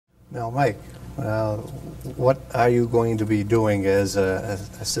Now, Mike, what are you going to be doing as an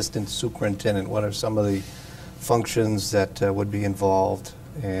assistant superintendent? What are some of the functions that would be involved,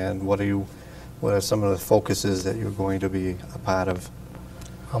 and what are some of the focuses that you're going to be a part of?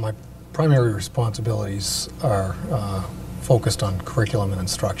 My primary responsibilities are focused on curriculum and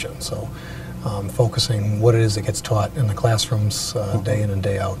instruction. So focusing what it is that gets taught in the classrooms day in and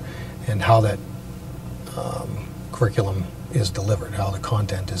day out, and how that curriculum is delivered, how the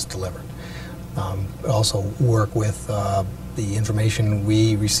content is delivered. Also work with the information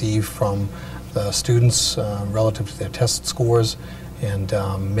we receive from the students relative to their test scores, and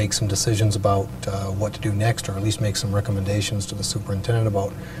make some decisions about what to do next, or at least make some recommendations to the superintendent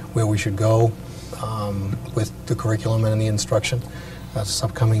about where we should go with the curriculum and the instruction. This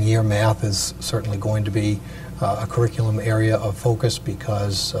upcoming year, math is certainly going to be a curriculum area of focus,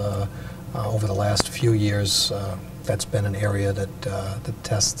 because over the last few years that's been an area that the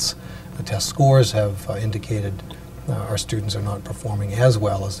test scores have indicated our students are not performing as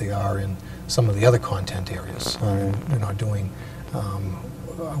well as they are in some of the other content areas. They're not doing,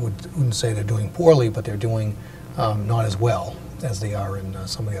 I wouldn't say they're doing poorly, but they're doing not as well as they are in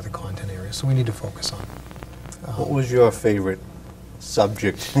some of the other content areas. So we need to focus on. What was your favorite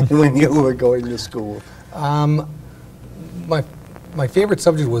subject when you were going to school? My favorite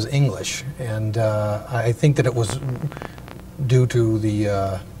subject was English, and I think that it was due to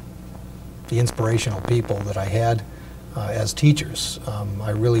the inspirational people that I had as teachers.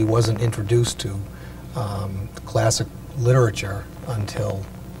 I really wasn't introduced to classic literature until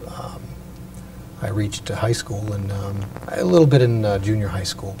I reached high school, and a little bit in junior high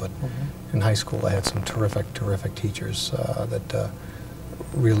school, but in high school I had some terrific teachers that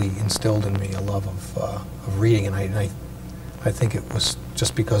really instilled in me a love of reading, and I think it was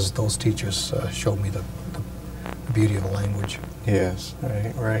just because those teachers showed me the beauty of the language. Yes,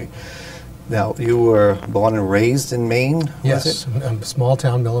 right. Now, you were born and raised in Maine, yes, was it? A small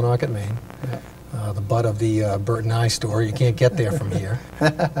town, Millinocket, Maine. Yeah. The butt of the Bert and I store. You can't get there from here.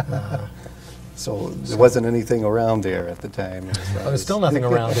 So there wasn't anything around there at the time? There's still nothing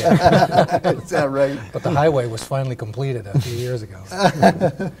around there. Is that right? But the highway was finally completed a few years ago.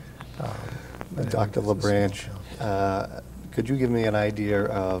 Dr. LaBranche, could you give me an idea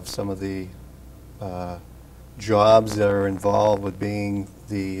of some of the jobs that are involved with being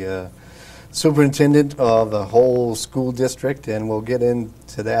the superintendent of the whole school district? And we'll get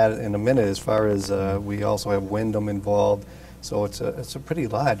into that in a minute, as far as we also have Windham involved. So it's a pretty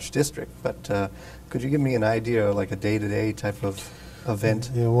large district, but could you give me an idea, like a day-to-day type of event?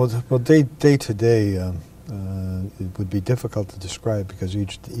 Yeah, well, day-to-day, it would be difficult to describe, because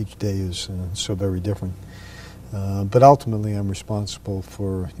each day is so very different. But ultimately, I'm responsible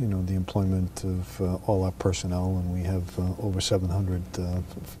for the employment of all our personnel, and we have over 700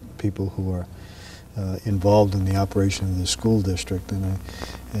 people who are involved in the operation of the school district. And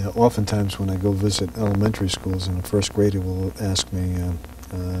oftentimes when I go visit elementary schools, and a first grader will ask me,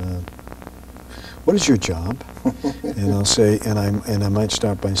 what is your job? And I'll say, and I might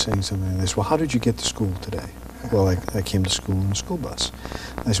start by saying something like this: well, how did you get to school today? Well, I came to school in a school bus.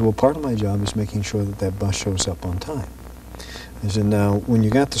 I said, well, part of my job is making sure that that bus shows up on time. I said, now, when you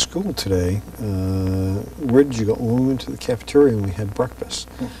got to school today, where did you go? Well, we went to the cafeteria and we had breakfast.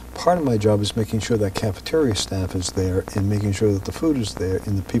 Part of my job is making sure that cafeteria staff is there, and making sure that the food is there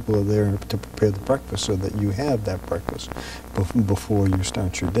and the people are there to prepare the breakfast, so that you have that breakfast before you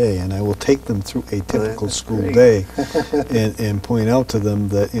start your day. And I will take them through a typical school day and point out to them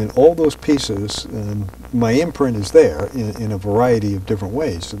that in all those pieces, my imprint is there in a variety of different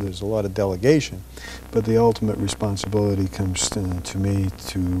ways. So there's a lot of delegation, but the ultimate responsibility comes to me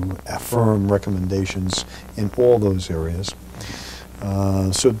to affirm recommendations in all those areas.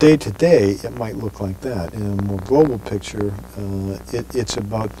 So day to day, it might look like that. In a more global picture, it's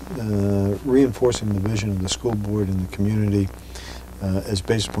about reinforcing the vision of the school board and the community as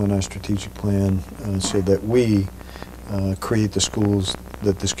based upon our strategic plan, so that we create the schools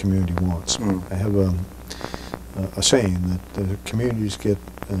that this community wants. I have a saying that the communities get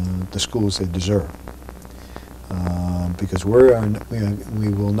the schools they deserve. Because we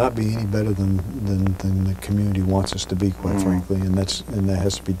will not be any better than the community wants us to be, quite frankly, and that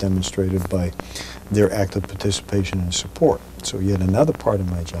has to be demonstrated by their active participation and support. So yet another part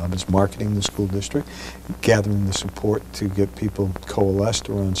of my job is marketing the school district, gathering the support to get people coalesced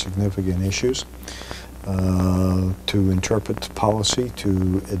around significant issues, to interpret policy,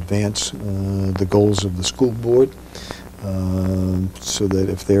 to advance the goals of the school board, so that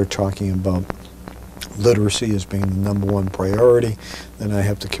if they're talking about literacy as being the #1 priority. Then I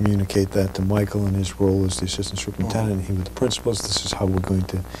have to communicate that to Michael in his role as the assistant superintendent, and he with the principals. This is how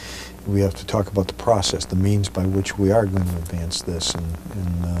we have to talk about the process, the means by which we are going to advance this,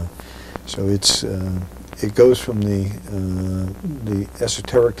 and so it goes from the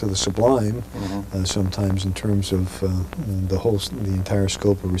esoteric to the sublime, sometimes in terms of the entire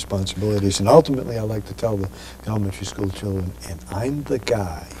scope of responsibilities. And ultimately, I like to tell the elementary school children, and I'm the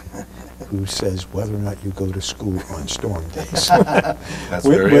guy who says whether or not you go to school on storm days. That's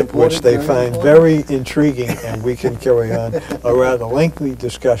very important. Which they find very intriguing, and we can carry on a rather lengthy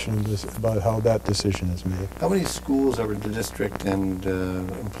discussion about how that decision is made. How many schools are in the district and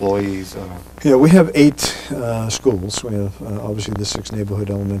employees are? Yeah, we have 8 schools. We have obviously the 6 neighborhood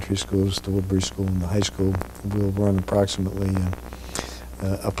elementary schools, the Woodbury School and the high school. We'll run approximately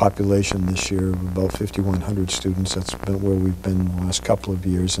a population this year of about 5,100 students. That's been where we've been the last couple of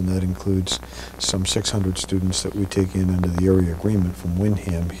years, and that includes some 600 students that we take in under the area agreement from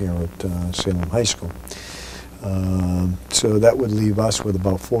Windham here at Salem High School. So that would leave us with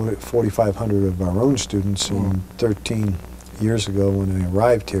about 4,500 of our own students. And 13 years ago when I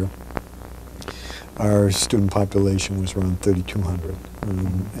arrived here, our student population was around 3,200,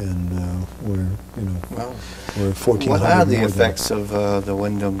 and we're 1,400. What are the effects of the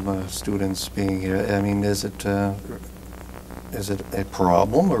Windham students being here? I mean, is it a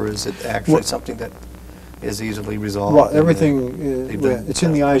problem, or is it actually something that is easily resolved? Well, everything, it's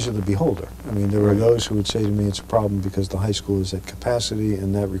in the eyes of the beholder. I mean, there are those who would say to me it's a problem because the high school is at capacity,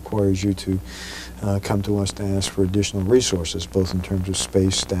 and that requires you to come to us to ask for additional resources, both in terms of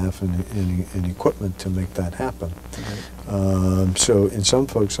space, staff, and equipment to make that happen. So in some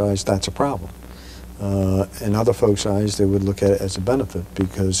folks' eyes, that's a problem. In other folks' eyes, they would look at it as a benefit,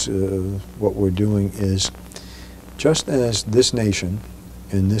 because what we're doing is, just as this nation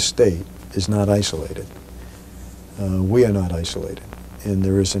and this state is not isolated, we are not isolated. And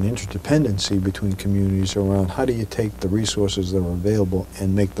there is an interdependency between communities around how do you take the resources that are available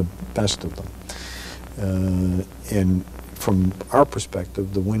and make the best of them. And from our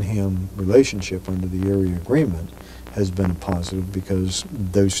perspective, the Windham relationship under the area agreement has been a positive, because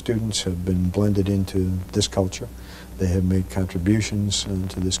those students have been blended into this culture. They have made contributions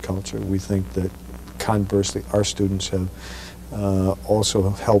to this culture. We think that, conversely, our students have also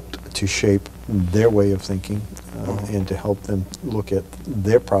helped to shape their way of thinking and to help them look at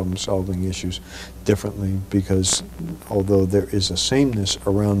their problem-solving issues differently, because although there is a sameness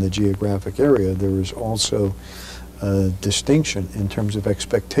around the geographic area, there is also a distinction in terms of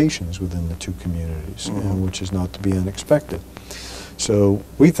expectations within the two communities, which is not to be unexpected. So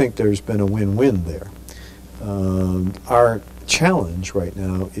we think there's been a win-win there. Our challenge right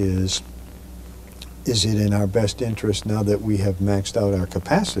now is it in our best interest, now that we have maxed out our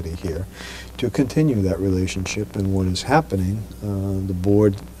capacity here, to continue that relationship? And what is happening, the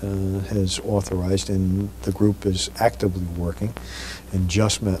board has authorized, and the group is actively working, and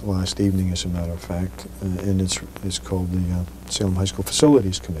just met last evening, as a matter of fact, and it's called the Salem High School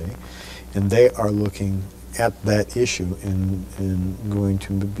Facilities Committee, and they are looking at that issue and going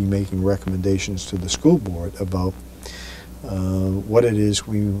to be making recommendations to the school board about what it is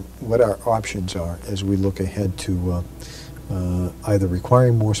what our options are as we look ahead to either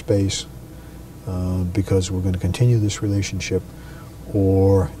requiring more space because we're going to continue this relationship,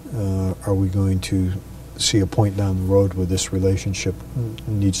 or are we going to see a point down the road where this relationship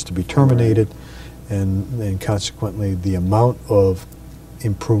needs to be terminated, and consequently the amount of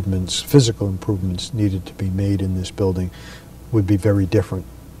improvements, physical improvements needed to be made in this building would be very different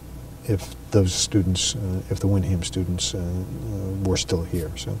if those students, if the Windham students were still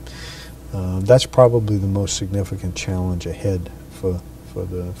here. So that's probably the most significant challenge ahead for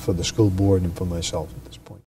the school board and for myself at this point.